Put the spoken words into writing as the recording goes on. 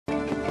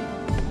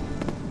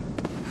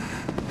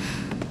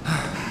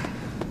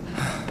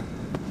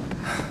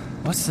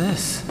What's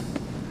this?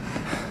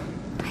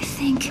 I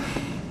think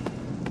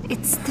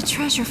it's the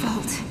treasure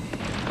vault.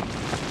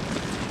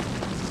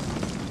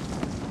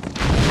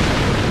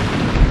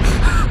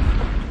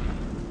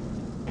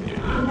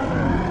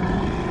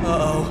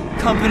 Uh-oh.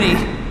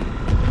 Company!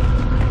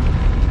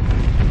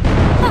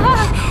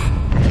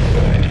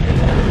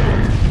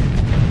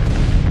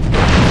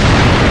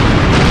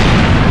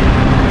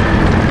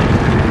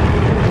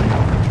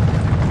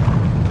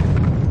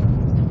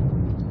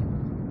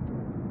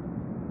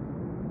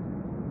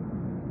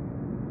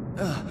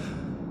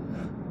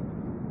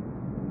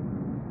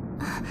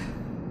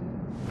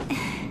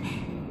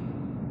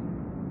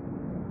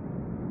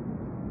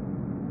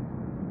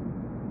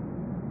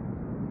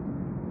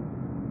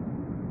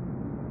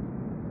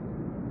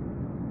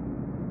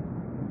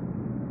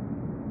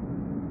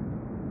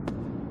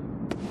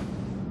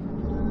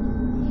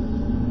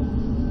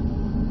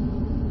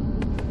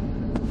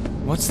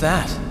 What's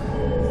that?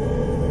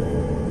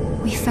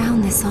 We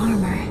found this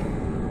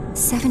armor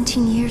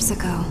 17 years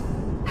ago,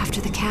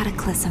 after the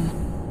cataclysm.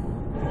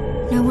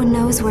 No one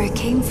knows where it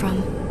came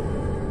from,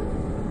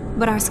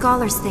 but our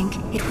scholars think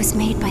it was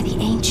made by the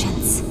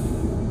ancients.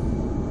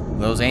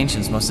 Those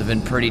ancients must have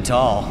been pretty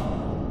tall.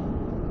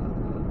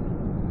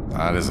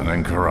 That is an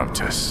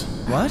Incorruptus.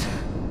 What?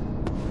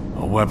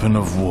 A weapon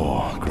of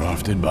war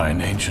crafted by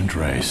an ancient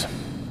race.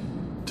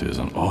 'Tis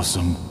an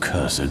awesome,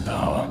 cursed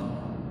power.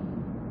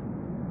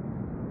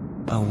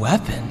 A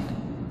weapon?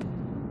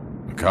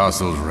 The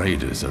castle's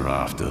raiders are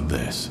after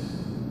this.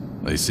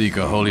 They seek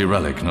a holy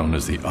relic known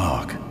as the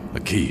Ark, the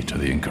key to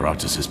the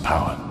Incorruptus's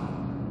power.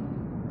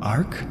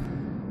 Ark?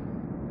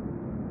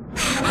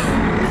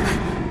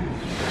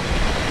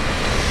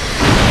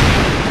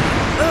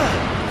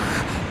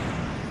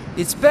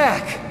 It's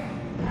back!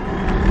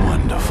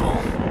 Wonderful.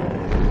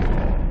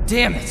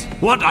 Damn it!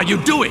 What are you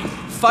doing?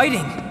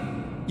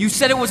 Fighting! You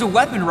said it was a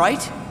weapon,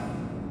 right?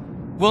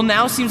 Well,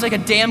 now seems like a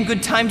damn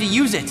good time to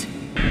use it.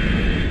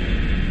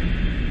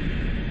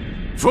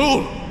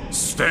 Fool!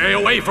 Stay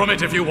away from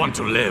it if you want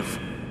to live.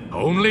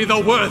 Only the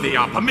worthy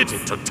are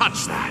permitted to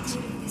touch that.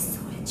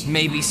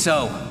 Maybe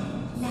so.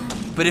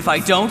 But if I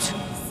don't,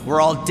 we're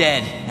all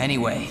dead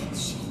anyway.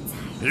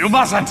 You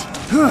mustn't!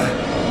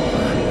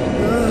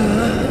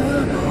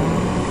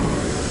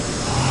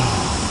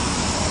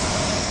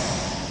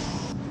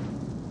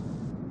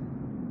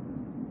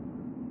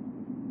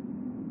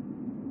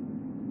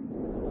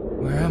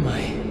 Where am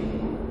I?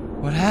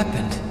 What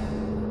happened?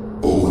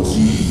 O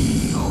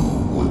ye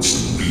who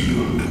wouldst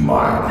wield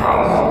my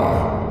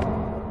power.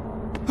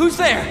 Who's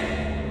there?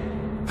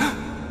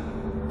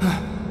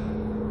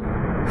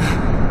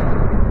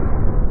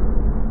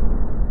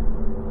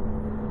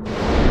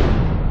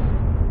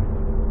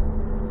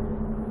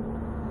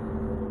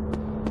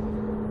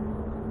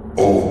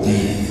 O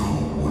thee who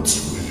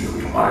wouldst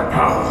wield my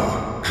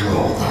power,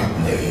 draw thy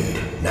blade.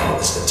 Now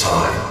is the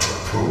time to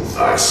prove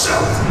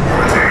thyself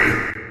worthy.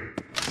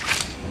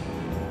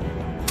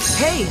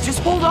 Hey, just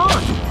hold on!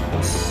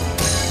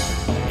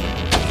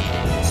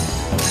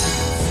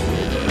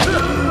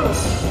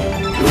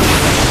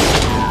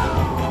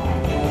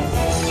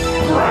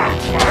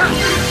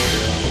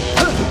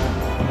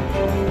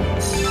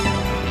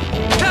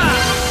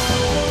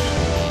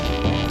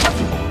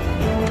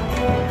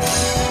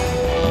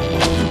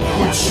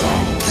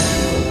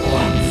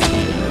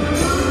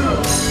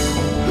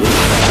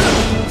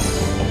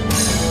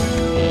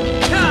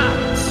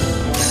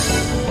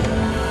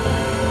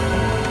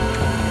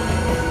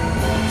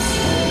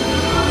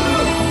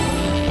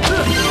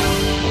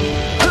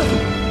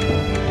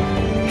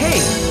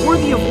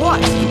 Worthy of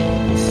what?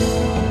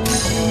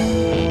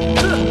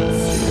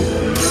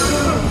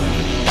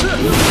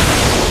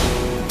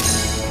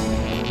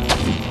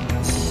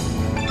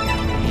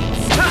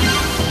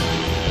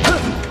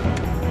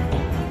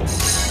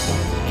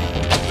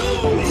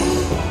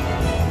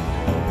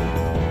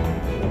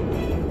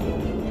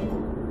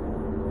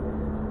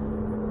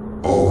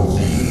 O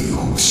thee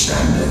who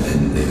standeth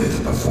and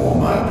liveth before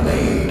my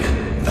blade,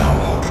 thou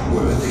art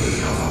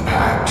worthy of a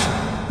pact,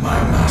 my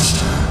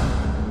master.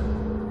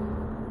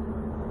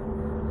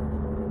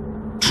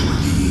 To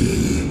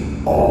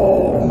thee, all